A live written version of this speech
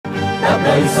đáp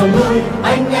lời sông núi,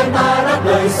 anh em ta đáp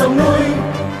lời sông núi,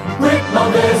 quyết bảo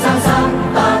vệ Giang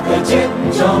Sang, ta thể chết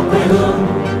cho quê hương.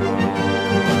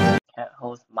 Can't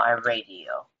host my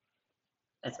radio.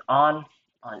 It's on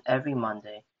every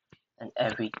Monday and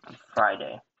every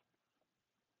Friday.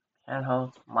 Can't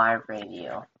host my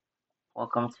radio.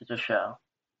 Welcome to the show.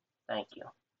 Thank you.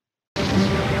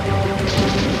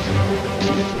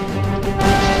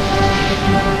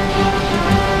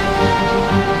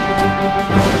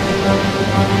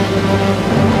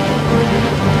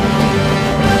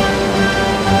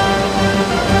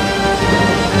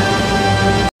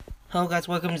 Hello guys,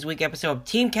 welcome to this week's episode of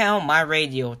Team Count My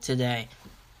Radio today.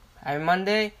 Happy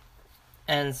Monday,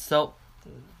 and so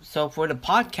for the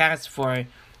podcast for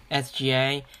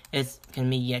SGA, it's gonna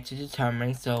be yet to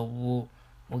determine. So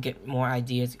we'll get more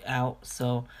ideas out.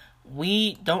 So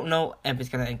we don't know if it's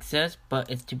gonna exist, but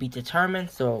it's to be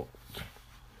determined. So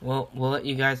we'll let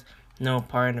you guys know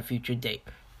part in a future date.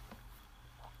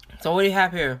 So what do you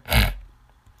have here?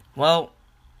 Well,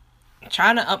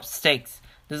 China up stakes.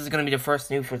 This is going to be the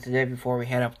first news for today before we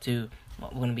head up to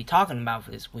what we're going to be talking about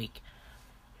for this week.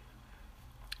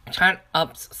 China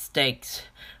ups stakes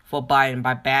for Biden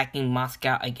by backing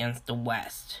Moscow against the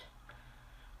West.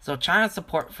 So China's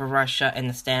support for Russia in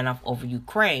the standoff over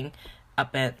Ukraine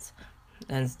upends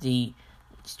the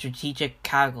strategic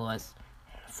calculus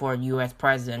for U.S.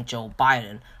 President Joe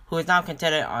Biden, who is now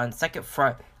contended on second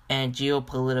front in a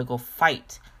geopolitical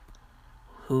fight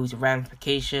whose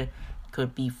ramification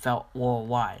could be felt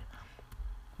worldwide.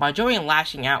 By joining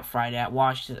lashing out Friday at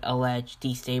Washington's alleged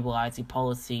destabilizing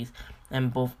policies in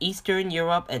both Eastern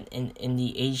Europe and in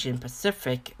the Asian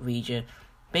Pacific region,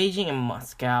 Beijing and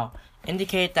Moscow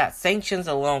indicated that sanctions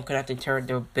alone could have deterred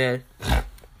their bid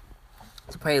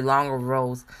to play larger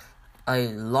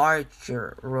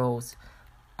roles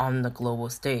on the global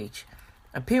stage.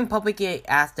 Appearing publicly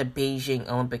at the Beijing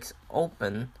Olympics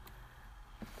Open,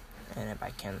 and if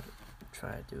I can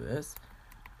try to do this,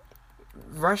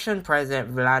 Russian President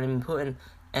Vladimir Putin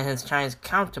and his Chinese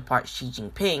counterpart Xi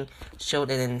Jinping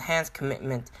showed an enhanced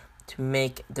commitment to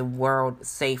make the world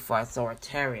safe for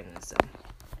authoritarianism,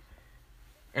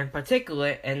 in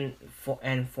particular in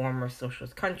former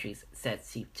socialist countries, said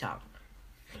Xi Tang,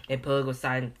 a political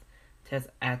scientist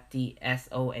at the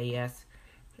SOAS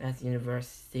at the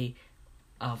University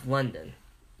of London.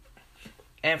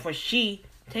 And for Xi,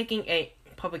 taking a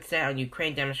public stand on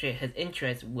Ukraine demonstrated his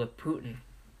interest with Putin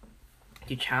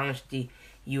to challenge the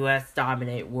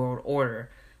U.S.-dominated world order,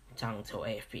 Tang told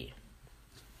AFP.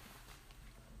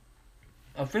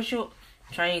 Official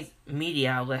Chinese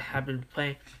media outlets have been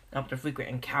playing up the frequent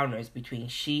encounters between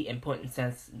Xi and Putin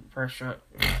since Russia's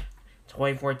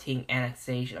 2014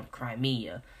 annexation of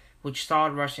Crimea, which saw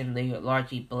the Russian leader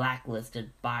largely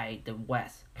blacklisted by the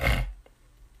West.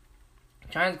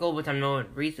 China's Global Times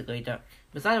noted recently that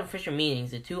besides official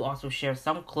meetings, the two also share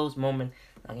some close moments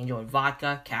like enjoying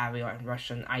vodka, caviar, and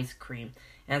Russian ice cream,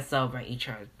 and celebrate each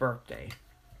other's birthday.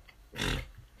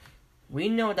 We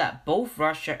know that both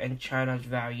Russia and China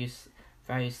value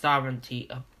sovereignty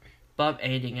above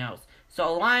anything else, so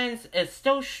alliance is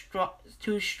still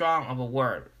too strong of a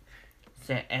word,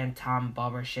 said Anton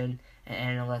Bobershin, an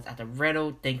analyst at the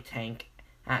Riddle think tank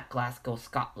at Glasgow,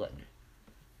 Scotland.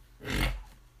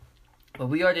 But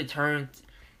we are determined.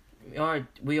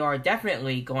 We are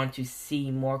definitely going to see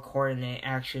more coordinated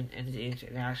action in the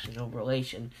international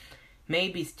relation,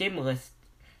 maybe stimulus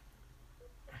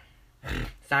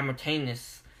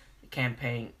simultaneous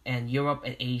campaign in Europe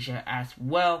and Asia, as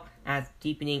well as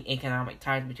deepening economic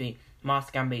ties between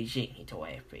Moscow and Beijing, he told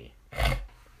AFP.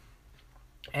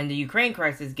 And the Ukraine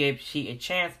crisis gave Xi a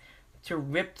chance to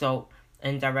ripto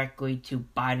indirectly to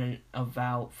Biden's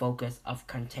avowed focus of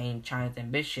containing China's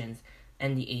ambitions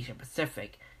in the Asia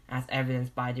Pacific, as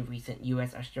evidenced by the recent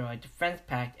U.S.-Australia Defense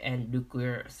Pact and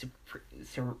nuclear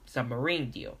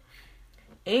submarine deal.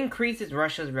 It increases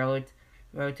Russia's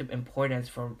relative importance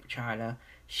for China.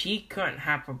 She couldn't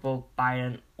have provoked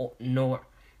Biden nor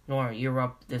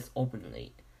Europe this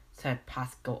openly, said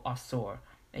Pascal Ossor,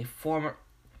 a former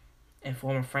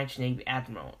French Navy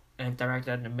admiral and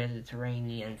director of the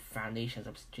Mediterranean Foundations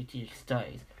of Strategic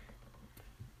Studies.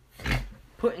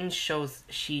 Putin shows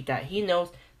Xi that he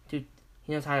knows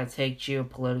how to take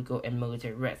geopolitical and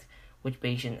military risks, which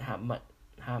Beijing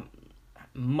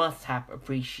must have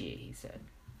appreciated, he said.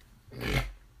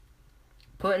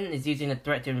 Putin is using the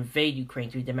threat to invade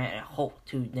Ukraine to demand a halt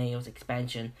to NATO's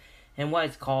expansion and what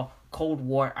is called Cold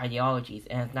War ideologies,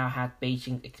 and has now had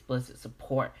Beijing's explicit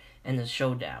support in the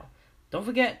showdown. Don't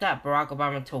forget that Barack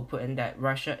Obama told Putin that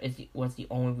Russia was the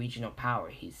only regional power.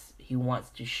 He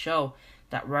wants to show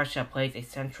that Russia plays a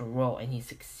central role, and he's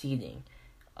succeeding.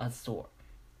 a source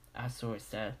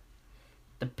said.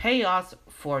 The payoffs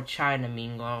for China,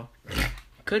 meanwhile,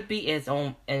 could be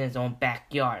in its own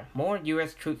backyard. More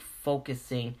U.S. troops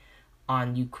focusing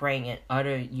on Ukraine and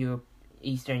other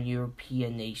Eastern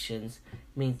European nations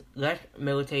means less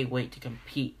military weight to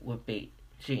compete with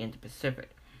Beijing in the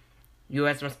Pacific.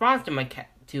 U.S. response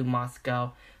to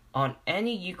Moscow on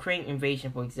any Ukraine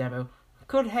invasion, for example,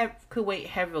 could weigh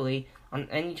heavily on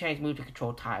any Chinese move to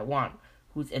control Taiwan,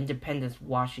 whose independence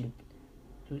Washington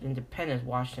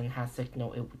has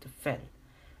signaled it would defend.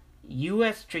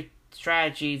 U.S.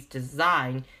 strategies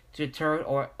designed to deter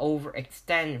or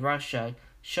overextend Russia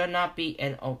should not be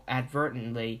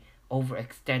inadvertently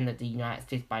overextended the United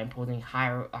States by imposing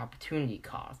higher opportunity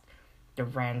costs, the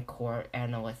Rand Corps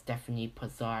analyst Stephanie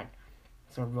Pazard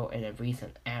wrote in a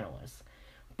recent analysis.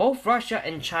 Both Russia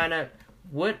and China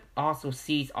would also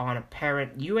seize on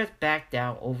apparent U.S.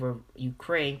 backdown over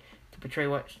Ukraine to portray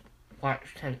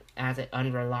Washington as an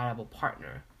unreliable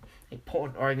partner, a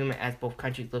potent argument as both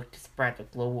countries look to spread the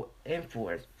global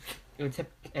influence,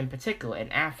 in particular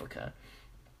in Africa.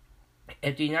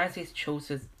 If the United States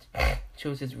chooses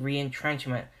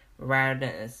re-entrenchment rather than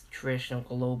its traditional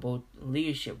global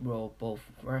leadership role, both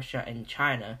Russia and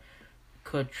China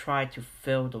could try to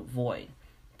fill the void,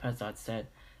 Pazard said.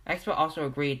 Experts also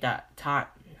agreed that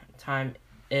time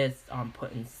is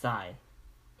put inside.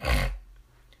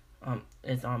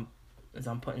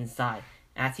 Put inside.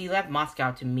 As he left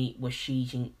Moscow to meet with Xi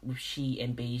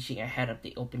in Beijing ahead of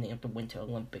the opening of the Winter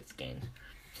Olympics Games,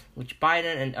 which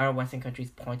Biden and other Western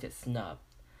countries pointed snub.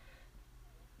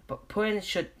 But Putin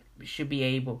should be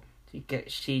able to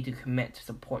get Xi to commit to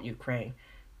support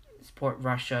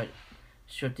Russia,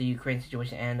 should the Ukraine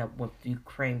situation end up with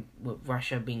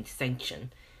Russia being sanctioned.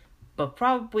 But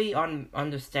probably on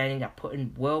understanding that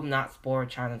Putin will not spoil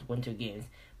China's Winter Games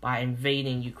by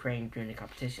invading Ukraine during the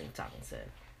competition, Zhang said.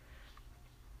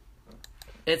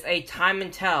 It's a time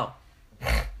and tell.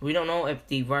 We don't know if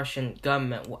the Russian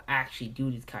government will actually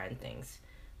do these kind of things,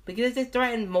 because they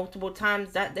threatened multiple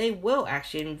times that they will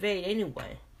actually invade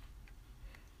anyway.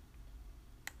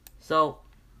 So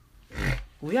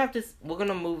we're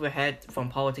gonna move ahead from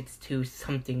politics to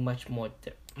something much more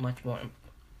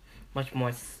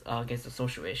against a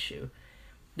social issue.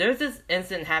 There's this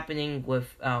incident happening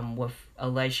with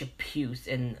alleged abuse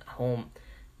in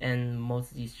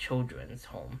most of these children's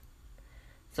home.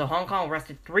 So Hong Kong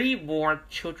arrested 3 more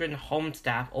children home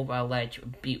staff over alleged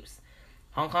abuse.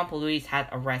 Hong Kong police had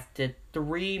arrested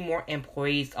 3 more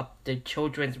employees of the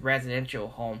children's residential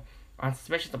home on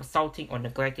suspicion of assaulting or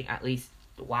neglecting at least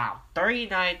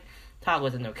 39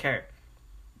 toddlers in their care.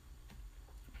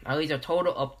 At least a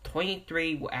total of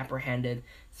 23 were apprehended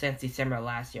since December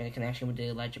last year in connection with the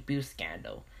alleged abuse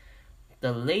scandal.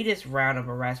 The latest round of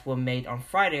arrests were made on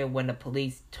Friday when the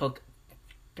police took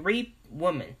 3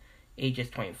 women, ages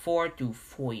 24 to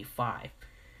 45,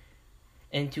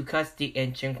 into custody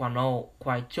in Tsin Quan O,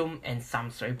 Kwai Chung, and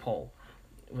Sam Sui Po,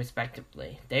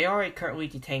 respectively. They are currently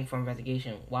detained for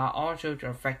investigation, while all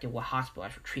children affected were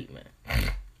hospitalized for treatment.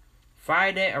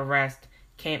 Friday arrest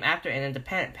came after an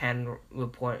independent panel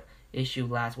report issued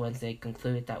last Wednesday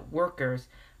concluded that workers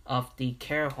of the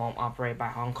care home operated by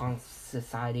Hong Kong's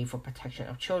Society for Protection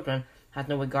of Children has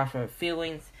no regard for the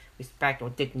feelings, respect, or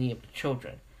dignity of the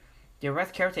children. The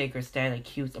arrest caretakers stand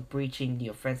accused of breaching the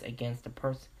offense against the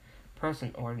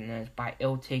person ordinance by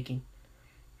ill-treating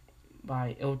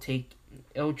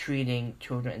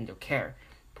children in their care.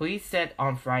 Police said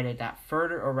on Friday that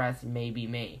further arrests may be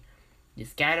made. The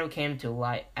scandal came to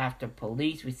light after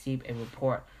police received a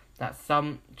report that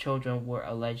some children were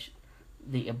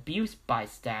allegedly abused by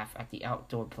staff at the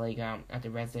outdoor playground at the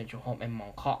residential home in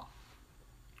Mong Kok.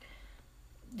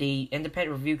 The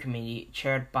independent review committee,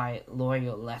 chaired by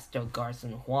lawyer Lester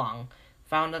Garson Huang,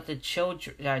 found that the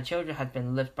children had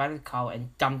been lifted by the collar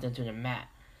and dumped into the mat,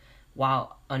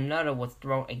 while another was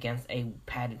thrown against a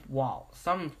padded wall.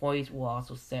 Some employees were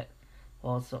also said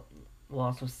to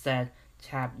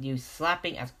have used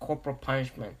slapping as corporal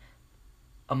punishment,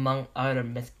 among other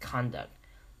misconduct.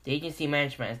 The agency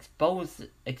management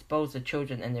exposed the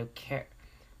children and their care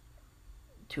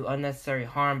to unnecessary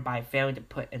harm by failing to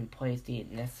put in place the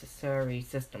necessary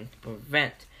systems to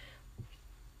prevent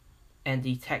and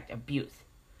detect abuse,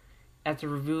 and to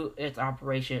review its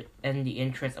operation in the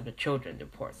interest of the children, the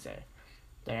report said.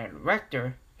 The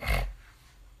director of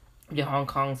the Hong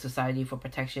Kong Society for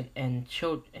Protection and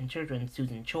Children,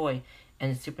 Susan Choi,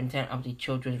 and the superintendent of the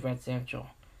children's residential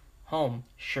home,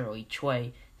 Shirley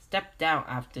Choi, stepped down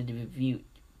after the review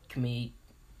committee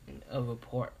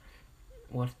report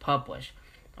was published.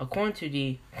 According to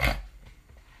the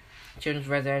children's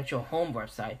residential home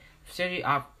website, the facility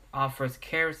offers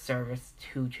care service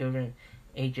to children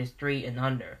ages 3 and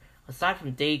under. Aside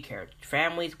from daycare,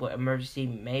 families with emergency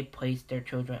may place their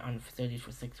children on the facility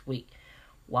for 6 weeks,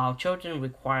 while children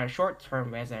require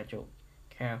short-term residential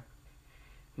care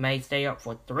may stay up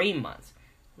for 3 months.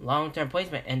 Long-term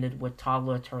placement ended with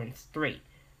toddler turns 3.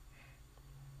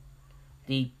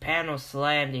 The panel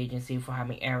slammed the agency for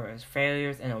having errors,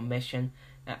 failures, and omission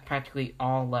at practically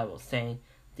all levels, saying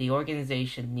the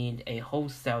organization needed a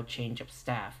wholesale change of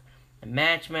staff. The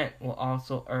management will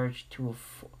also urge to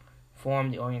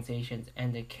reform the organizations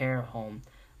and the care home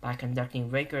by conducting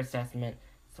regular assessment,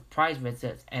 surprise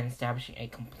visits, and establishing a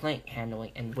complaint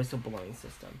handling and whistleblowing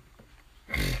system.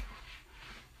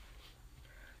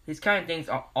 These kind of things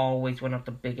are always one of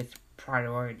the biggest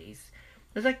priorities.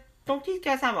 It's like, don't these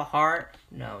guys have a heart?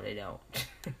 No, they don't.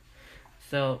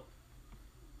 So,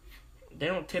 they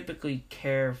don't typically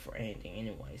care for anything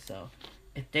anyway. So,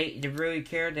 if they really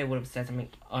cared, they would have said something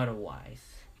otherwise.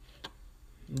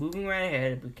 Moving right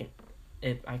ahead,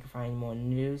 if I can find more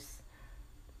news.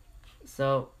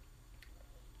 So,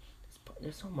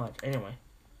 there's so much. Anyway,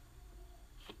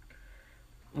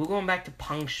 we're going back to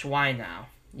Peng Shuai now.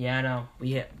 Yeah, I know.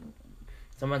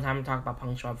 Someone's haven't talked about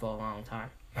Peng Shuai for a long time.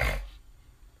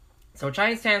 So,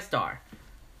 Chinese Tennis star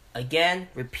again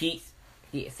repeats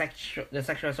the sexual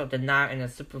assault denial in a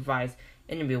supervised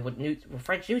interview with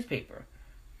French newspaper.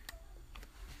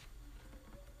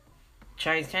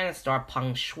 Chinese tennis star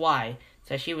Peng Shuai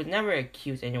said she was never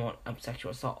accused anyone of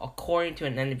sexual assault, according to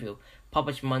an interview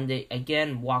published Monday,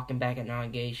 again walking back an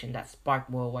allegation that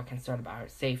sparked worldwide concern about her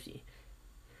safety.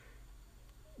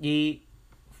 The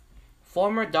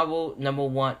former double number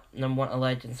one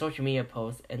alleged in social media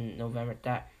posts in November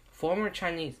that former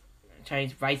Chinese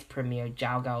Vice Premier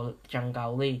Zhang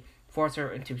Gaoli forced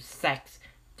her into sex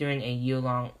during a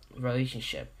year-long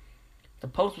relationship. The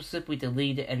post was simply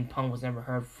deleted and Peng was never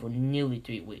heard for nearly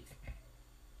 3 weeks.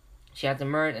 She has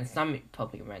emerged in some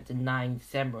public events, denying in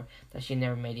December that she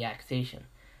never made the accusation.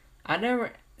 I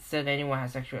never said anyone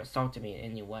has sexually assaulted me in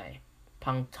any way,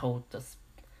 Peng told the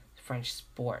French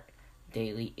sport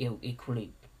daily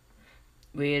Equilibre,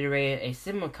 reiterated a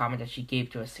similar comment that she gave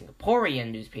to a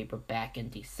Singaporean newspaper back in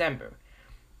December.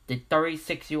 The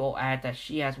 36-year-old added that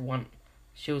she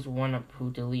was one of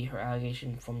who deleted her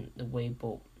allegation from the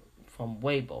Weibo,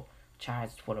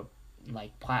 China's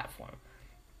Twitter-like platform.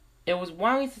 It was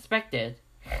widely suspected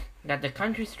that the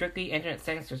country's strictly internet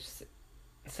censors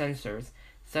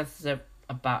sensitive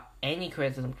about any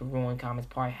criticism to ruling Communist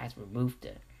Party has removed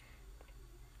it.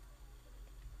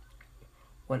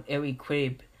 When Eric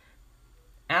Quib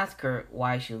asked her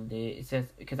why she did it, it says,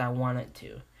 because I wanted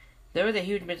to. There was a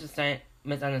huge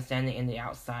misunderstanding in the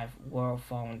outside world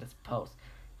following this post,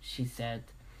 she said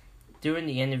during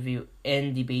the interview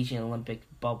in the Beijing Olympic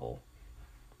bubble.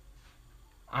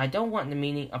 I don't want the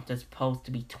meaning of this post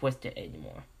to be twisted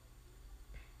anymore,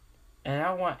 and I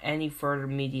don't want any further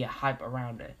media hype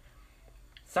around it.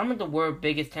 Some of the world's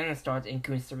biggest tennis stars,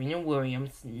 including Serena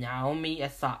Williams, Naomi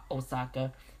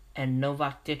Osaka, and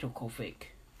Novak Djokovic,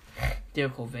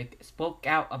 spoke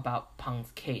out about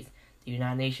Peng's case. The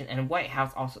United Nations and White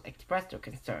House also expressed their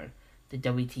concern. The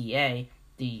WTA,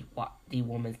 the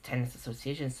Women's Tennis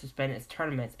Association, suspended its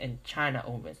tournaments in China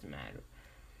over this matter.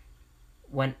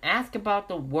 When asked about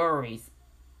the worries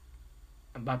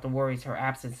her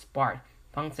absence sparked,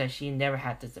 Peng said she had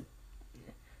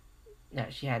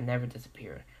never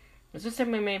disappeared. It's just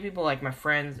simply many people like my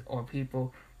friends or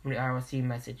people from the IRC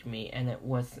messaged me, and it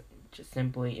was just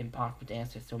simply impossible to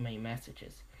answer so many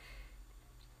messages.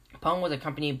 Peng was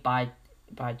accompanied by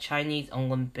Chinese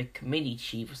Olympic Committee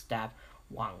Chief of Staff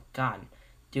Wang Gan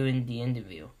during the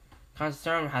interview.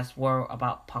 Concern has swirled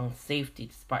about Peng's safety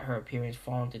despite her appearance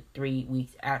following the 3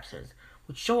 weeks absence,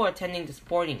 which showed her attending the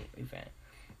sporting event.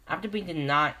 After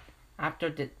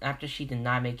she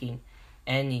denied making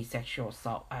any sexual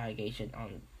assault allegation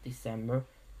on December,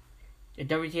 the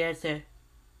WTA said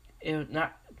it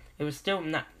was still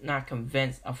not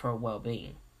convinced of her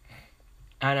well-being.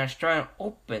 At an Australian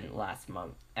Open last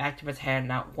month, activists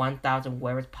handed out 1,000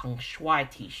 wearers Peng Shuai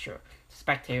t-shirt to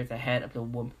spectators ahead of the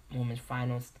women's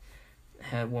final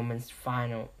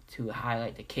to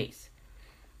highlight the case.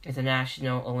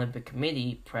 International Olympic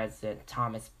Committee President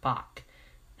Thomas Bach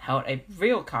held a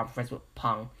video conference with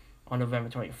Peng on November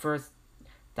 21st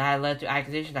that had led to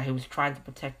accusations that he was trying to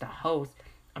protect the host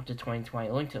of the 2020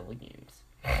 Olympic Games.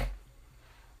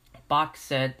 Bach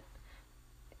said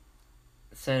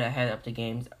ahead of the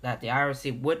games that the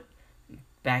IRC would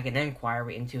back an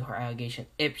inquiry into her allegation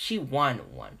if she won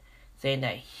one, saying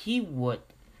that he would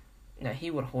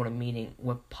hold a meeting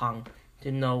with Peng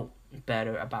to know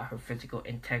better about her physical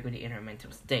integrity and her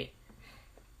mental state.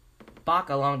 Bach,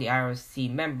 along the IOC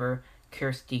member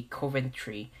Kirsty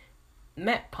Coventry,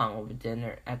 met Peng over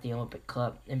dinner at the Olympic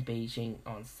Club in Beijing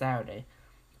on Saturday.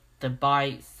 The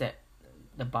Bai said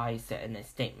in a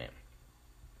statement,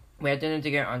 "We had dinner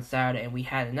together on Saturday and we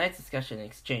had a nice discussion and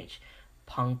exchange,"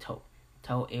 Peng told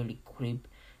a L'Equipe,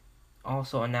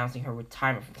 also announcing her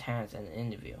retirement from tennis in an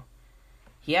interview.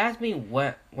 He asked me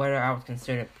whether I was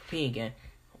considered competing again,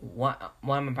 what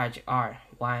my projects are,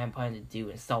 what I am planning to do,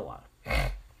 and so on.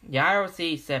 The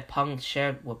IOC said Peng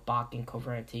shared with Bach and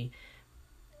Coventry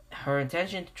her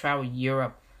intention to travel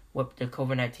Europe with the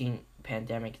COVID-19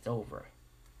 pandemic is over.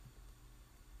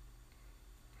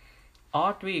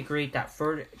 All three agreed that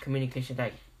further communication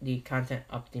that the content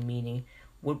of the meeting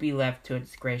would be left to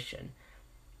discretion,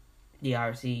 the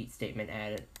IOC statement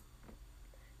added.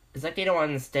 It's like they don't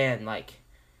understand, like,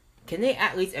 can they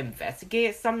at least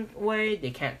investigate it some way?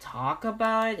 They can't talk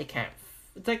about it,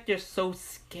 it's like they're so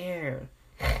scared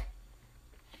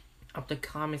of the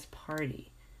Communist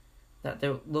Party that they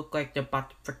look like they're about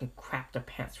to freaking crap their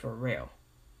pants for real.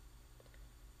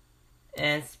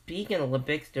 And speaking of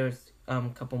Olympics, there's a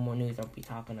couple more news I'll be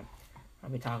talking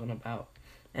about,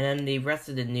 and then the rest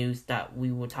of the news that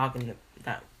we were talking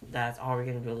that's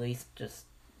already going to release just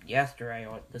yesterday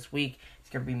or this week is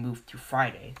going to be moved to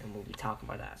Friday, and we'll be talking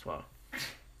about that as well.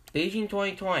 Beijing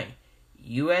 2020,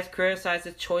 U.S.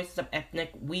 criticizes choices of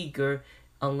ethnic Uyghur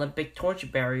Olympic torture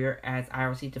barrier as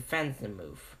IOC defends the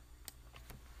move.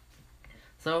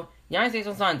 So, United States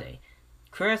on Sunday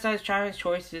criticized China's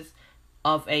choices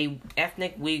of a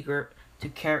ethnic Uyghur to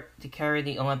carry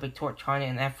the Olympic torch, China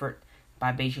an effort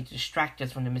by Beijing to distract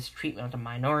us from the mistreatment of the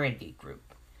minority group.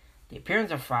 The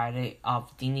appearance on Friday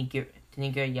of Diniger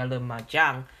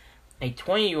Yalumajang, a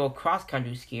 20-year-old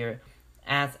cross-country skier,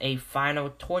 as a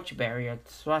final torch barrier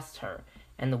thrust her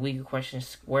and the Uyghur question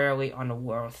squarely on the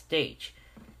world stage.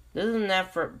 This is an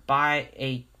effort by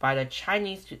the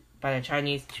Chinese to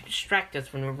distract us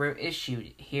from the real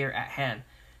issue here at hand,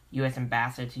 U.S.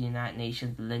 Ambassador to the United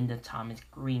Nations Linda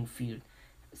Thomas-Greenfield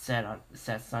said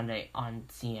Sunday on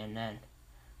CNN.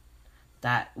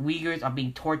 That Uyghurs are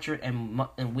being tortured and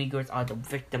Uyghurs are the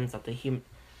victims of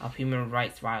human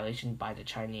rights violations by the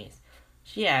Chinese.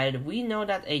 She added, "We know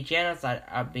that a genocide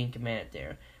are being committed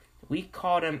there. We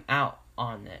called them out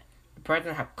on it. The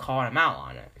president have called them out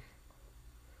on it."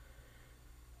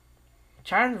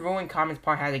 China's ruling Communist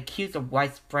Party has accused of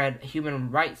widespread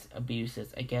human rights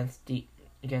abuses against the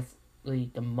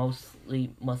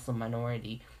mostly Muslim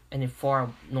minority in the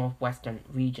far northwestern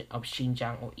region of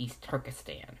Xinjiang or East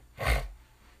Turkestan.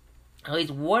 At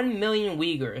least 1 million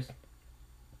Uyghurs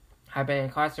have been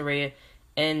incarcerated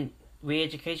in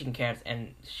re-education camps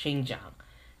in Xinjiang.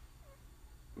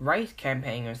 Rights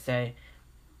campaigners say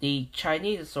the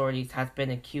Chinese authorities have been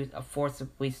accused of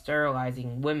forcibly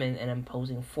sterilizing women and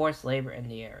imposing forced labor in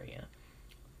the area.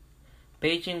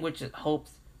 Beijing, which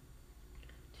hopes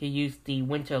to use the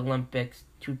Winter Olympics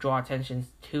to draw attention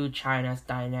to China's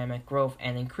dynamic growth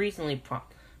and increasingly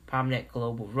prominent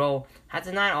global role, has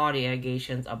denied all the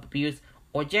allegations of abuse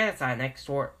or genocide and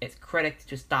exhort its critics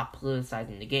to stop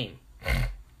politicizing the game.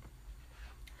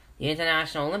 The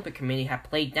International Olympic Committee had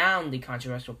played down the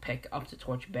controversial pick of the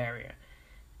torture barrier.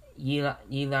 Yila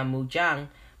Mujang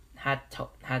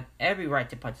had every right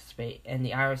to participate, and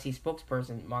the IOC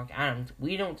spokesperson Mark Adams,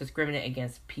 "We don't discriminate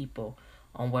against people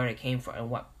on where they came from and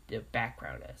what their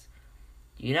background is."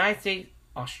 The United States,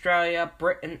 Australia,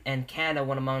 Britain, and Canada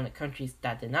were among the countries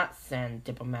that did not send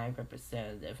diplomatic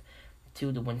representative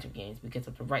to the Winter Games because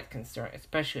of the rights concern,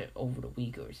 especially over the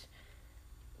Uyghurs.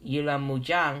 Yila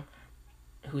Mujang,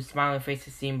 whose smiling face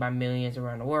is seen by millions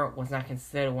around the world, was not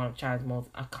considered one of China's most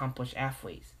accomplished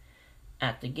athletes.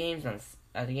 At the games on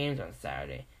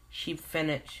Saturday, she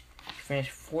finished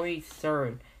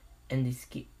 43rd in the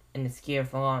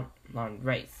skiathlon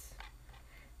race.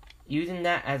 Using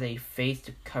that as a face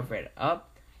to cover it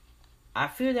up, I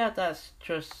feel that it's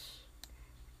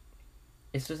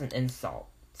just an insult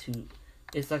to.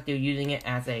 It's like they're using it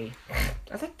as a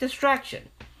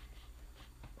distraction.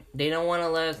 They don't want to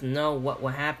let us know what will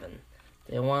happen.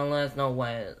 They want to let us know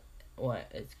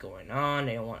what is going on.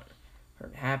 They don't want her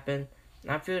to happen.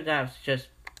 And I feel that's just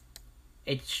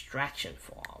a distraction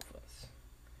for all of us.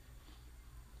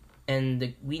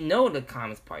 And we know the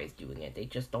Communist Party is doing it. They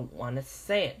just don't want to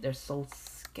say it. They're so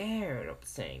scared of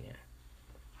saying it.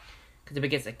 Because if it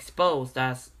gets exposed,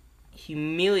 that's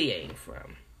humiliating for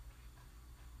them.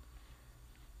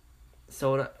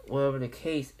 So whatever the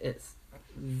case, it's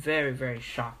very, very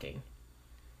shocking.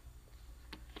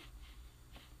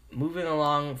 Moving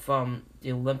along from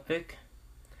the Olympic,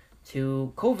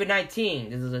 to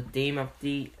COVID-19. This is the theme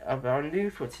of our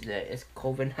news for today. It's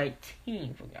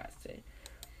COVID-19, for God's sake.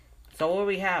 So what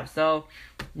we have? So,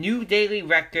 new daily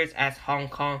records as Hong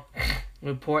Kong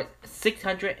report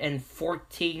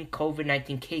 614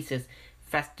 COVID-19 cases.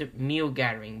 Festive meal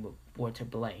gathering were to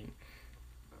blame.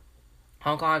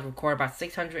 Hong Kong has recorded about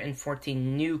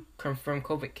 614 new confirmed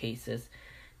COVID cases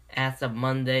as of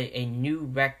Monday, a new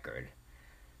record.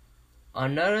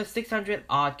 Another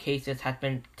 600-odd cases have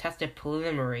been tested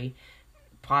preliminary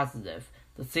positive,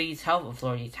 the city's health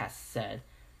authorities has said.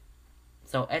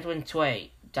 So Edwin Tsui,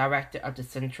 director of the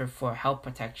Center for Health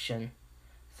Protection,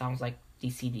 sounds like the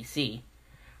CDC.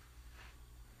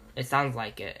 It sounds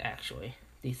like it, actually.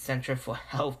 The Center for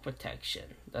Health Protection.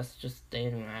 That's just, they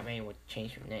didn't have anyone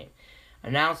change their name.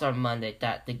 Announced on Monday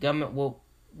that the government will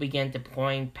begin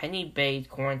deploying Penny Bay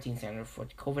Quarantine Center for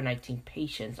COVID-19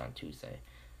 patients on Tuesday.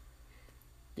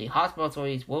 The hospital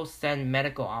authorities will send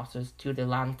medical officers to the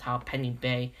Lantau Penny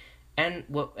Bay and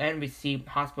receive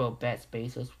hospital bed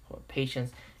spaces for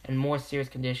patients in more serious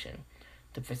condition.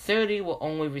 The facility will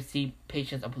only receive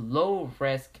patients of low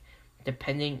risk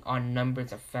depending on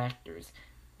numbers of factors,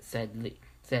 said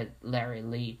Larry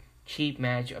Lee, chief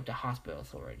manager of the hospital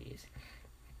authorities.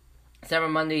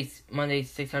 Several Monday's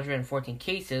 614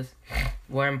 cases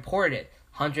were imported.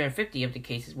 150 of the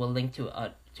cases were linked to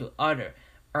other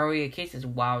earlier cases,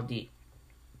 while the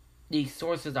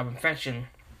sources of infection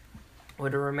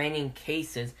with the remaining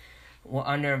cases were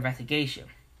under investigation.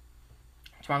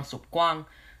 Chuang Suk-kwang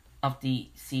of the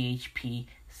CHP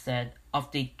said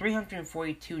of the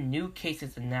 342 new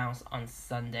cases announced on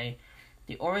Sunday,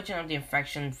 the origin of the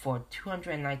infection for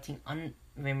 219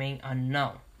 remain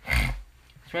unknown.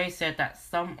 Trey said that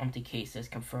some of the cases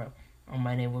confirmed on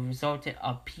Monday were resulted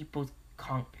of people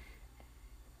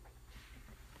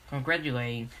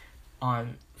congratulating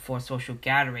for social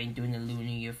gathering during the Lunar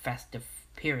New Year festive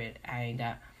period, adding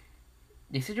that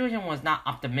the situation was not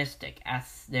optimistic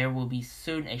as there will be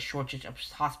soon a shortage of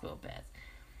hospital beds.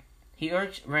 He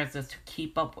urged residents to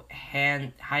keep up with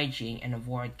hand hygiene and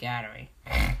avoid gathering.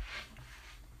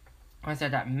 I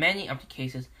said that many of the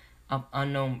cases of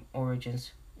unknown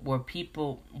origins were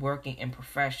people working in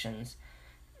professions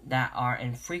that are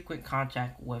in frequent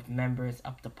contact with members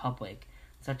of the public,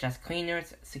 such as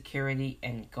cleaners, security,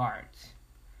 and guards.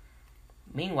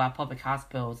 Meanwhile, public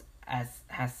hospitals has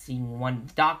seen 1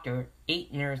 doctor,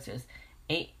 8 nurses,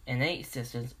 8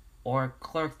 assistants, or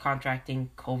clerks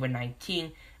contracting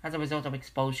COVID-19 as a result of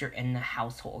exposure in the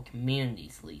household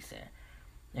communities, Lee said.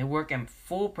 They work in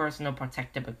full personal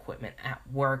protective equipment at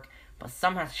work, but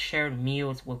some have shared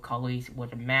meals with colleagues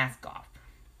with a mask off,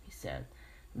 he said,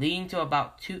 leading to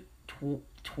about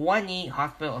 20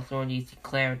 hospital authorities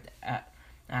declared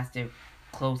as their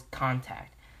close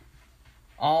contact.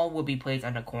 All will be placed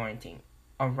under quarantine.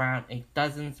 Around a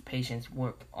dozen patients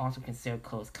were also considered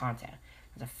close contact.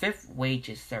 As a 5th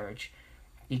wages surge,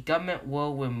 the government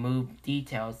will remove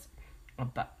details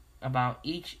about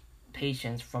each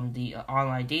patient from the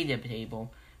online data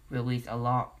table released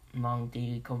along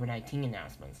the COVID-19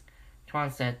 announcements. Tron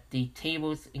said the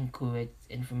tables included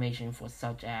information for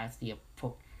such as the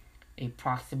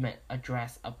approximate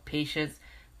address of patients.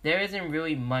 There isn't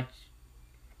really much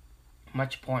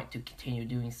point to continue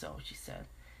doing so, she said.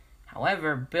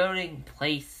 However, building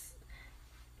place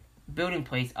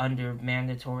under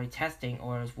mandatory testing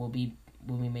orders will be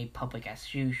made public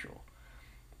as usual.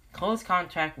 Close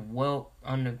contact will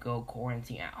undergo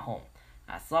quarantine at home,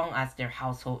 as long as their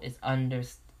household is under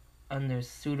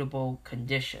suitable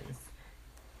conditions.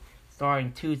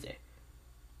 Starting Tuesday,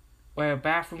 where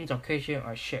bathrooms or kitchen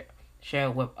are shared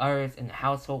with others in the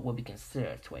household will be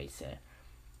considered, Tway said.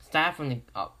 Staff from the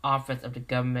Office of the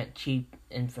Government Chief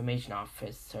Information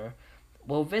Officer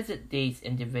will visit these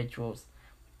individuals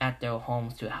at their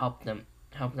homes to help them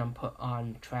put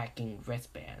on tracking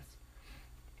wristbands.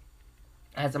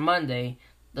 As of Monday,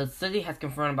 the city has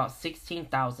confirmed about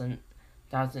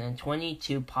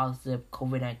 16,022 positive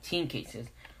COVID-19 cases,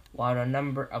 while the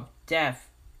number of deaths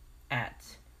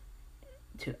at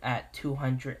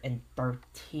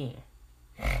 213.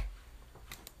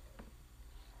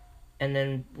 And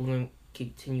then we're going to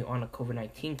continue on the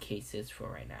COVID-19 cases for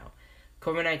right now.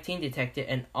 COVID-19 detected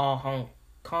in all Hong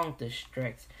Kong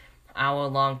districts.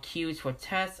 Hour-long queues for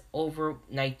tests, over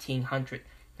 1,900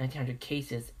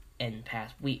 cases in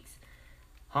past weeks.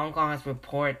 Hong Kong has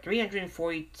reported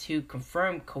 342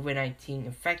 confirmed COVID-19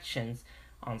 infections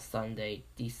on Sunday,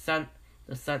 the second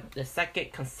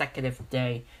consecutive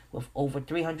day with over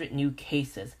 300 new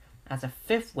cases. As a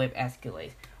 5th wave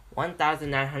escalates,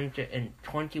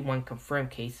 1,921 confirmed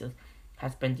cases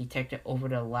has been detected over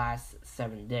the last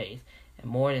 7 days, and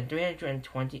more than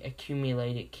 320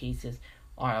 accumulated cases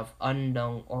are of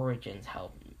unknown origins,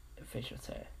 health officials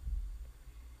said.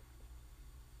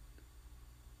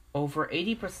 Over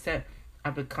 80%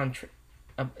 of the country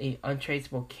of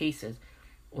untraceable cases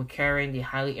were carrying the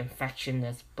highly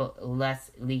infectious but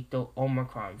less lethal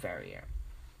Omicron variant.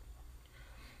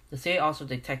 The state also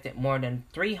detected more than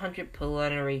 300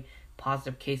 preliminary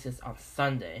positive cases on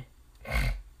Sunday.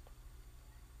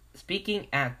 Speaking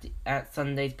at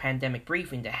Sunday's pandemic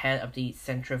briefing, the head of the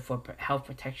Center for Health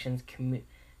Protection's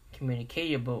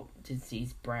Communicable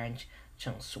Disease Branch,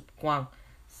 Chen Guang,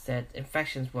 said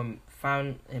infections were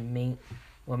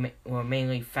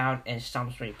mainly found in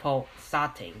Shamshui Po,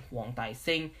 Sating,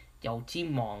 Wangdaixing,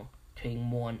 Yaojimong,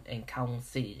 Tungmuan, and Kowloon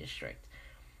City District.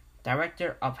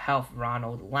 Director of Health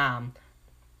Ronald Lam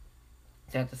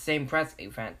said at the same press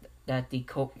event that the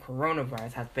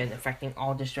coronavirus has been affecting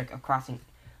all districts across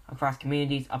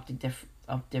communities up to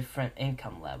different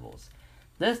income levels.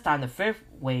 This time, the fifth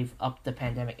wave of the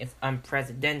pandemic is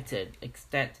unprecedented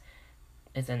extent,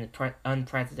 and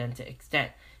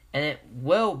it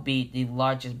will be the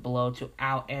largest blow to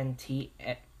our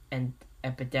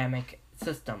anti-epidemic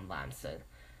system, Lam said.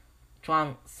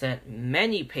 Chuang said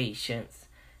many patients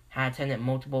had attended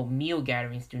multiple meal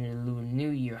gatherings during the Lunar New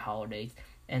Year holidays,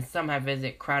 and some have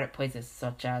visited crowded places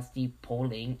such as the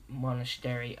Poling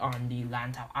Monastery on the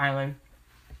Lantau Island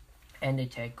and the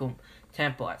Tegum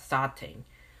Temple at Sating.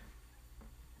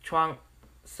 Chuang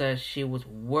says she was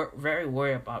very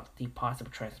worried about the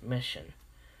possible transmission.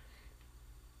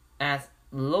 As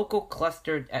local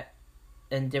clusters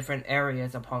in different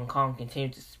areas of Hong Kong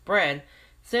continued to spread,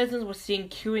 citizens were seen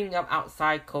queuing up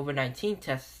outside COVID-19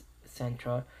 test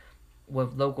center,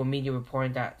 with local media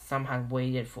reporting that some had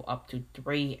waited for up to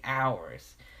 3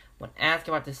 hours. When asked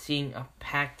about the scene of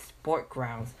packed sport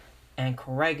grounds and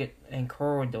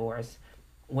corridors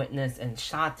witnessed in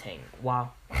Shating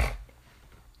while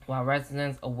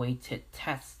residents awaited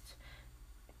tests,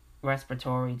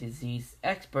 respiratory disease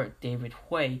expert David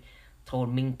Hui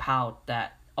told Ming Pao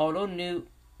that although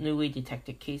newly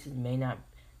detected cases may not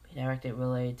be directly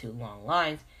related to long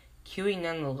lines, queuing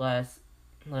nonetheless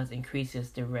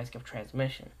increases the risk of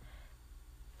transmission.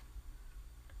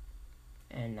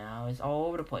 And now it's all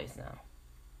over the place now.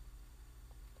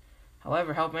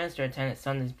 However, Health Minister attended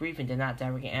Sunday's briefing did not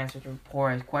directly answer the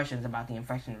reporters' questions about the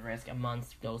infection risk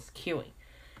amongst those queuing.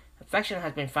 Infection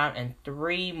has been found in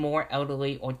 3 more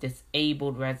elderly or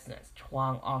disabled residents,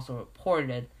 Chuang also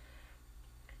reported,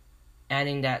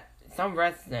 adding that some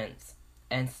residents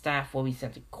and staff will be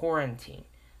sent to quarantine.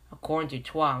 According to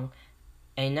Chuang,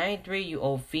 a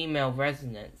 93-year-old female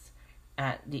resident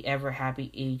at the Ever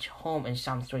Happy Age home in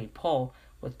Shamshui Po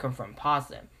was confirmed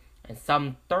positive, and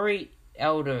some 30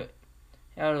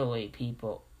 elderly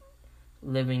people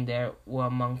living there were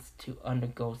amongst to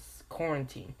undergo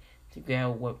quarantine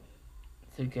together with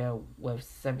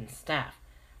 7 staff.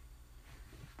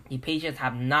 The patients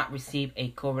have not received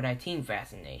a COVID-19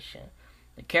 vaccination.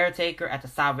 The caretaker at the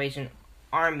Salvation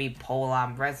Army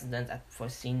Polam residence for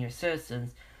senior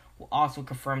citizens were also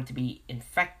confirmed to be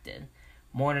infected.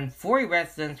 More than 40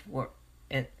 residents were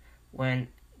when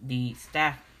the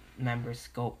staff members'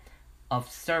 scope of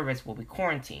service will be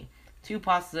quarantined. 2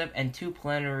 positive and 2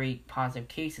 preliminary positive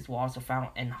cases were also found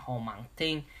in Ho Mang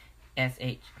Ting,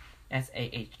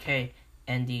 SAHK,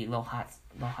 and the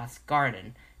Lohas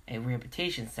Garden, a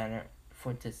rehabilitation center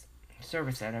for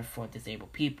service center for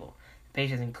disabled people. The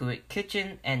patients included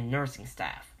kitchen and nursing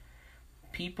staff.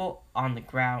 People on the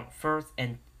ground, 1st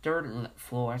and 3rd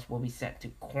floors will be sent to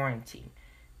quarantine.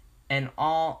 And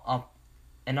all,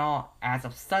 as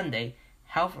of Sunday,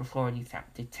 health authorities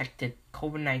have detected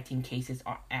COVID-19 cases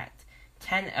at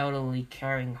 10 elderly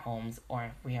caring homes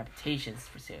or rehabilitation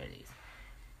facilities.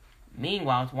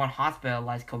 Meanwhile, 1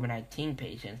 hospitalized COVID-19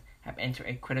 patient have entered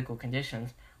a critical condition,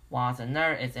 whilst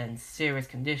another is in serious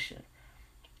condition.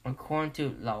 According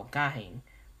to Lau Gahing,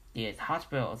 the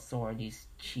hospital authority's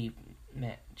chief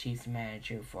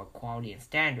manager for quality and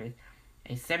standards,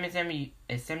 a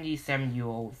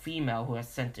 77-year-old female who was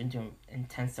sent into an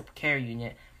intensive care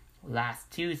unit last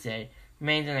Tuesday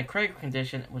remains in a critical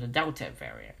condition with the Delta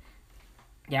variant.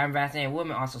 The unvaccinated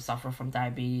women also suffer from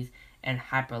diabetes and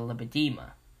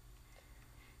hyperlipidemia.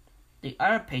 The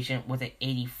other patient was an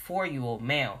 84-year-old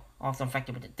male, also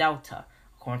infected with the Delta.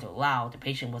 According to Lau, the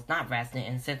patient was not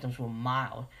vaccinated and symptoms were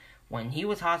mild when he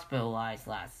was hospitalized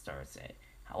last Thursday.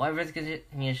 However, his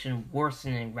condition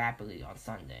worsened rapidly on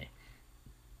Sunday.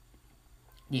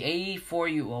 The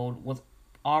 84-year-old was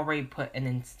already put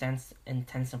in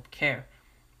intensive care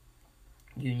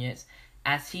units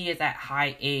as he is at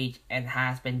high age and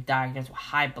has been diagnosed with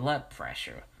high blood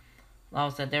pressure. Lau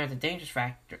said there is a dangerous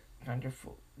factor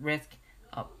for risk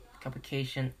of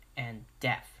complication and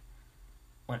death.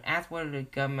 When asked whether the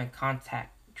government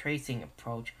contact tracing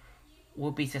approach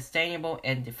would be sustainable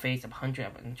in the face of hundreds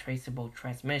of untraceable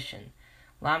transmission,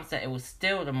 Lam said it was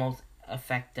still the most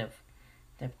effective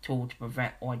tool to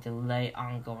prevent or delay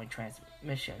ongoing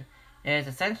transmission. It is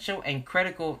essential and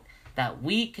critical that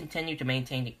we continue to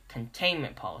maintain the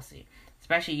containment policy,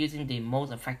 especially using the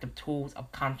most effective tools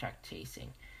of contact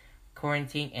tracing,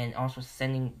 quarantine, and also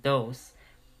sending those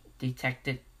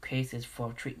detected cases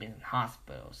for treatment in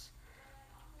hospitals.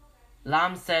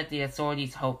 Lam said the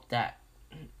authorities hope that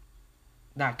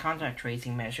contact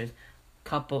tracing measures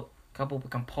coupled with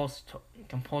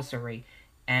compulsory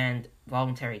and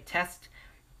voluntary tests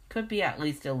could be at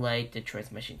least delay the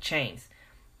transmission chains.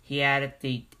 He added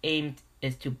the aim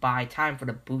is to buy time for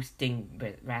the boosting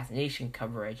vaccination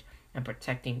coverage and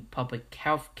protecting public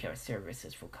health care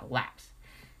services from collapse.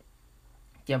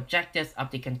 The objectives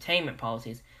of the containment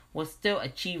policies was still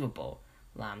achievable,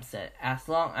 Lam said, as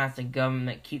long as the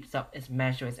government keeps up its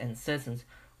measures and citizens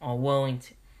are willing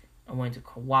to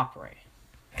cooperate.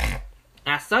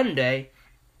 As Sunday,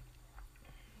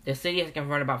 the city has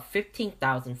confirmed about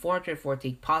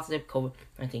 15,414 positive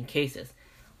COVID-19 cases,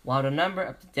 while the number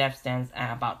of the deaths stands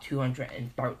at about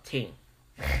 213.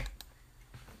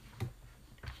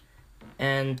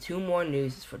 And two more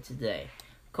news for today.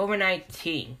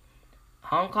 COVID-19.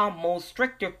 Hong Kong most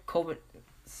stricter COVID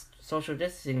social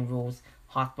distancing rules.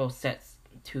 Hospital sets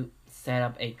to set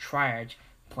up a triage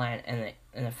plan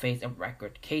in the face of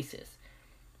record cases.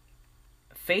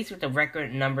 Faced with the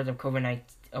record numbers of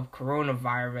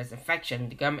coronavirus infection,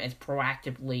 the government is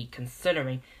proactively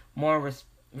considering more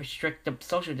restrictive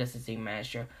social distancing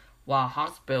measures, while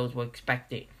hospitals were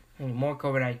expecting more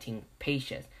COVID-19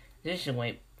 patients.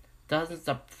 Additionally, dozens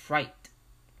of freight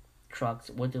trucks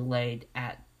were delayed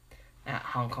at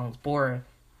Hong Kong's border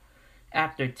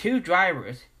after two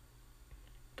drivers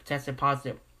tested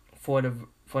positive for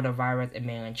the virus in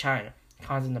mainland China,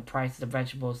 causing the prices of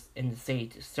vegetables in the city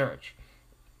to surge.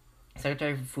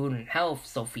 Secretary for Food and Health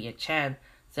Sophia Chan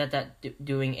said that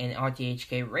during an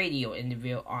RTHK radio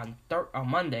interview on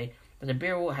Monday that the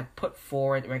Bureau had put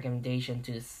forward a recommendation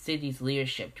to the city's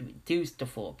leadership to reduce the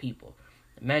flow of people.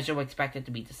 The measure was expected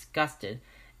to be discussed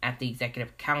at the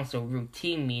Executive Council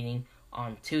routine meeting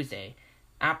on Tuesday,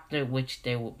 after which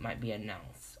they might be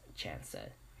announced, Chan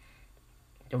said.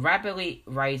 The rapidly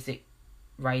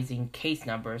rising case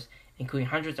numbers, including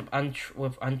hundreds of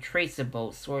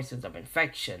untraceable sources of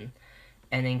infection,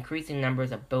 and increasing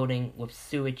numbers of buildings with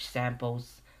sewage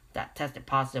samples that tested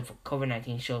positive for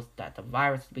COVID-19 shows that the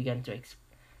virus has begun to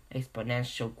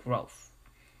exponential growth.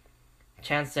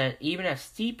 Chan said even a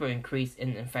steeper increase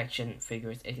in infection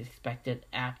figures is expected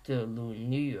after the Lunar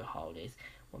New Year holidays,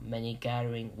 with many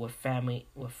gathering with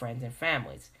friends and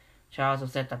families. Chan also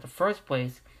said that the first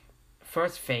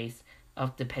phase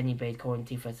of the penny-based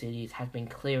quarantine facilities has been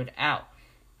cleared out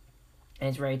and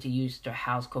is ready to use to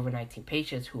house COVID-19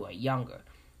 patients who are younger,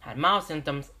 had mild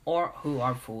symptoms, or who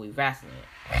are fully vaccinated.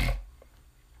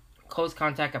 Close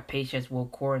contact of patients will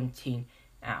quarantine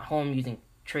at home using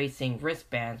tracing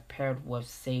wristbands paired with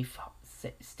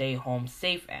Stay Home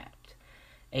Safe app,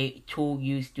 a tool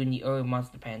used during the early months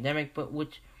of the pandemic, but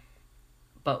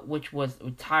which was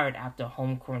retired after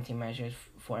home quarantine measures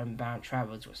for inbound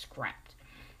travelers were scrapped.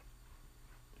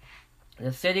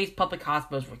 The city's public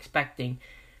hospitals were expecting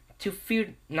to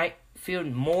field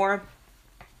more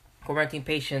COVID-19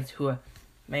 patients who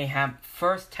may have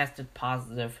first tested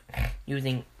positive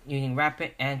using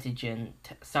rapid antigen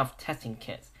self-testing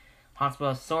kits.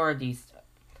 Hospital Authority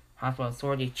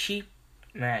Chief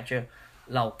Manager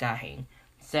Lau Ka-hing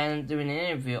said during an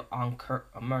interview on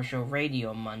commercial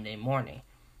radio Monday morning.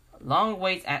 Long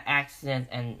waits at accident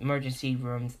and emergency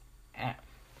rooms at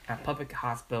public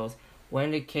hospitals will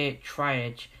indicate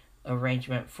triage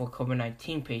arrangement for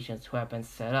COVID-19 patients who have been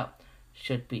set up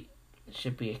should be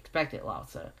expected, Lau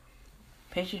said.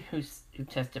 Patients who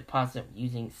tested positive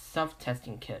using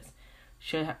self-testing kits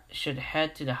should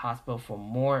head to the hospital for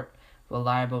more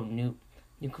reliable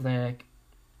nucleic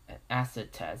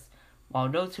acid tests, while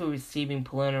those who are receiving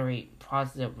preliminary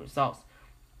positive results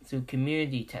through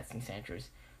community testing centers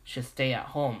should stay at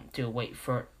home to wait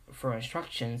for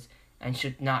instructions and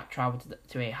should not travel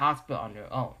to a hospital on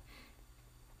their own,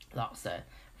 Lau said.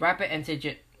 Rapid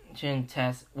antigen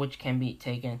tests, which can be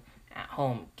taken at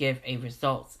home, give a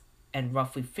results in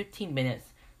roughly 15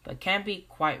 minutes, but can be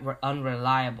quite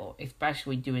unreliable,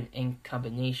 especially during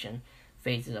incubation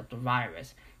phases of the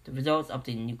virus. The results of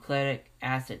the nucleic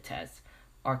acid tests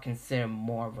are considered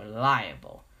more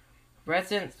reliable.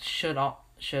 Residents should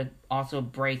should also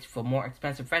brace for more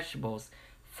expensive vegetables,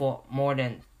 for more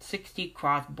than 60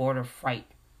 cross-border flight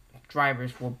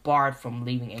drivers were barred from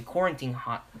leaving a quarantine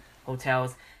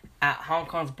hotels at Hong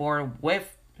Kong's border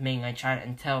with mainland China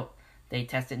until they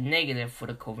tested negative for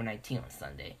the COVID-19 on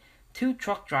Sunday. 2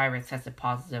 truck drivers tested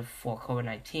positive for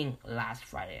COVID-19 last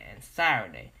Friday and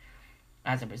Saturday.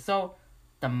 As a result,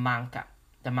 the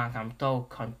Mankam-do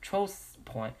control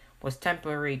point was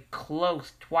temporarily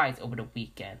closed twice over the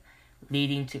weekend,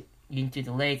 leading to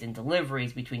delays in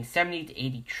deliveries. Between 70 to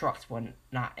 80 trucks were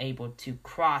not able to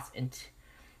cross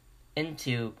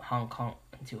into Hong Kong.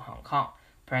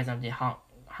 President of the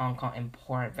Hong Kong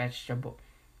Import Vegetable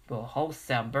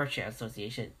Wholesale Merchant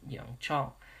Association, Yang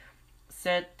Chong,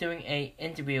 said during an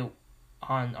interview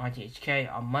on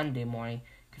RTHK on Monday morning,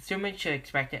 consumers should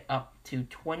expect it up to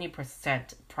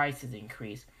 20% prices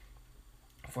increase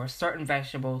for certain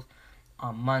vegetables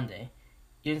on Monday.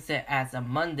 Yang said as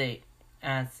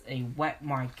a wet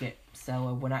market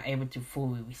seller, we're not able to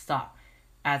fully restock.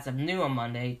 As of noon on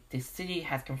Monday, the city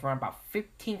has confirmed about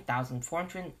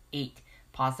 15,408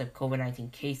 positive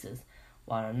COVID-19 cases,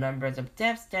 while the numbers of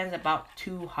deaths stands about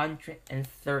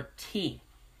 213.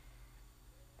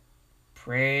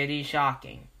 Pretty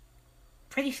shocking.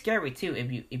 Pretty scary too,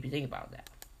 if you think about that.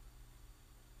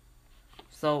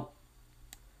 So,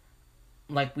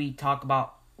 like we talked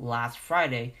about last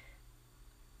Friday,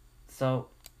 so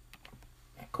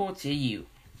Ko Chi-yu,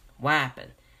 what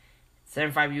happened?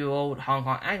 75-year-old Hong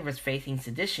Kong activist facing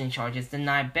sedition charges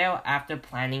denied bail after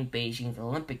planning Beijing's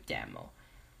Olympic demo.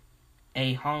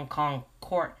 A Hong Kong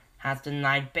court has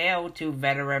denied bail to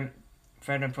veteran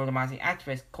pro-democracy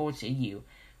activist Ko Chi-yu,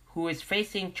 who is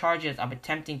facing charges of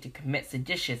attempting to commit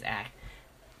seditious act.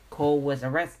 Ko was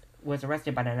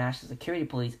arrested by the National Security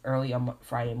Police early on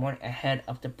Friday morning ahead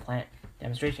of the planned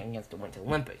demonstration against the Winter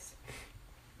Olympics.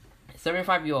 The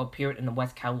 75-year-old appeared in the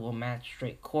West Kowloon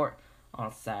Magistrate Court on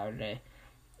Saturday.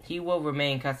 He will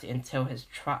remain in custody until his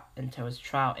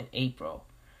trial in April.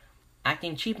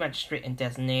 Acting Chief Magistrate and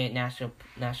designated National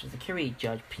Security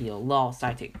Judge P.O. Law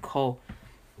cited Ko's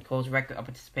record of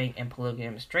participating in political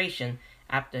demonstration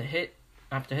after his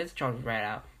charge was read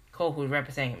out. Ko, who is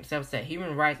representing himself, said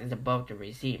human rights is above the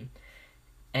regime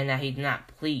and that he did not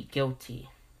plead guilty.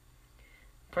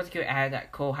 The prosecutor added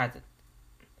that Ko has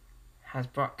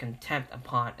brought contempt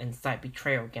upon and incite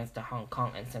betrayal against the Hong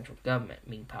Kong and central government,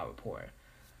 Ming Pao reported.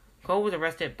 Ko was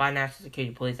arrested by National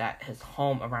Security Police at his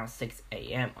home around 6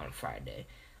 a.m. on Friday.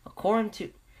 According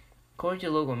to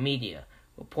local media,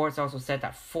 reports also said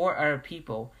that 4 other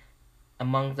people,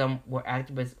 among them were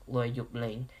activist Loy Yup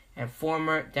Ling and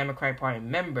former Democratic Party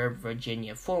member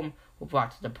Virginia Phum, were brought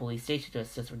to the police station to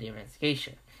assist with the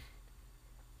investigation.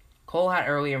 Ko had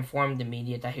earlier informed the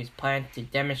media that he was planning to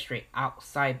demonstrate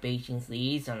outside Beijing's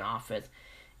liaison office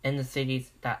in the city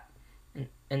that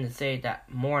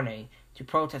morning to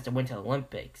protest the Winter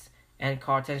Olympics and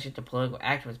call attention to political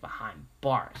activists behind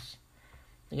bars.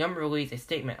 The government released a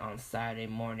statement on Saturday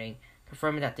morning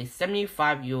confirming that the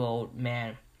 75-year-old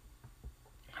man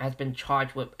has been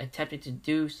charged with attempting to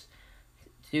do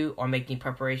or making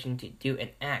preparation to do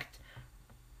an act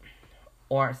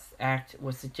or act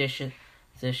with seditious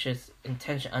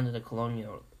intention under the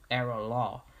colonial era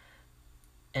law.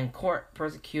 In court,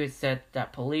 prosecutors said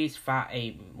that police found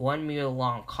a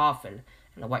 1-meter-long coffin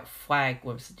and a white flag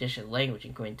with seditious language,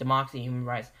 including democracy and human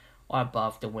rights, are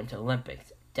above the Winter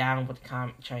Olympics, down with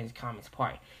the Chinese Communist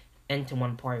Party, into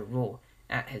one-party rule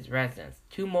at his residence.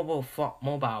 2 mobile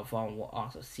phones were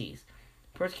also seized.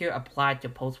 The prosecutor applied to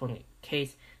postpone the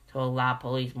case to allow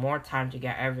police more time to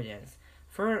get evidence.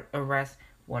 Further arrests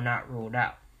were not ruled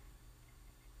out.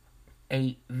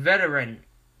 A veteran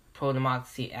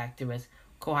pro-democracy activist,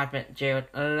 Ko has been jailed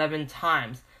 11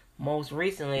 times, most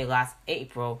recently last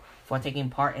April for taking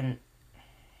part in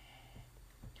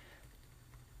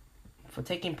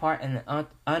an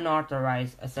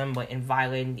unauthorized assembly and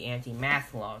violating the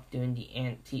anti-mask law during the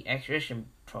anti-extradition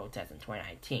protest in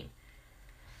 2019.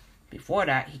 Before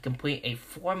that, he completed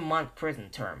a 4-month prison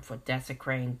term for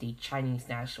desecrating the Chinese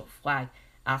national flag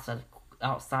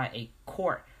outside a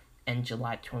court in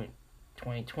July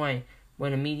 2020,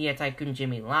 when the media tycoon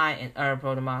Jimmy Lai and other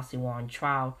pro-democracy were on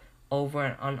trial over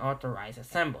an unauthorized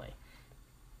assembly.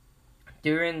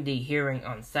 During the hearing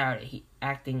on Saturday,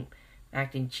 acting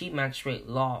Chief Magistrate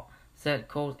Law said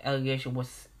Ko's allegation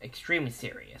was extremely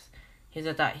serious. He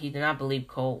said that he did not believe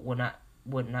Ko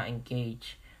would not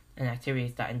engage in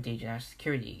activities that endanger national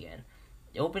security again.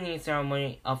 The opening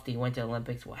ceremony of the Winter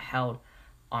Olympics was held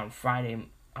on Friday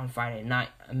night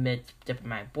amid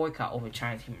diplomatic boycott over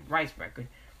China's human rights record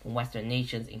from Western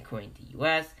nations, including the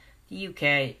U.S., the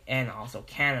UK, and also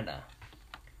Canada.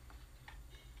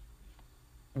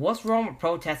 what's wrong with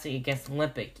protesting against the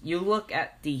Olympics? You look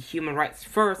at the human rights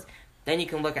first, then you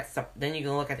can look at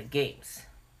the games.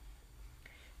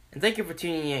 And thank you for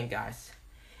tuning in, guys.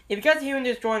 If you guys are hearing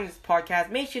this during this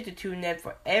podcast, make sure to tune in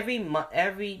for every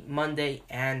Monday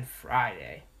and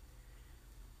Friday.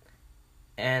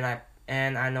 And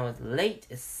I know it's late.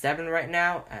 It's 7 right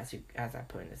now as I'm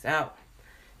putting this out.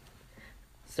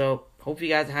 So hope you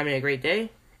guys are having a great day.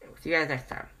 See you guys next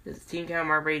time. This is Team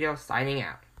Camera Radio signing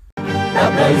out.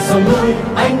 Đáp lời sông núi,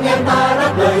 anh em ta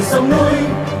đáp lời sông núi,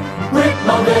 quyết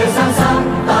bảo vệ sáng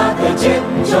sáng, ta thể chết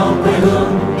cho quê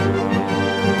hương.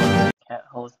 Can't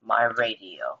host my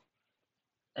radio.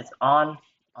 It's on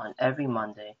every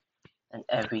Monday and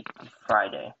every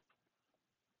Friday.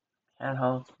 Can't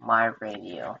host my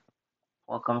radio.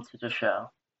 Welcome to the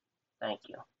show. Thank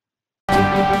you.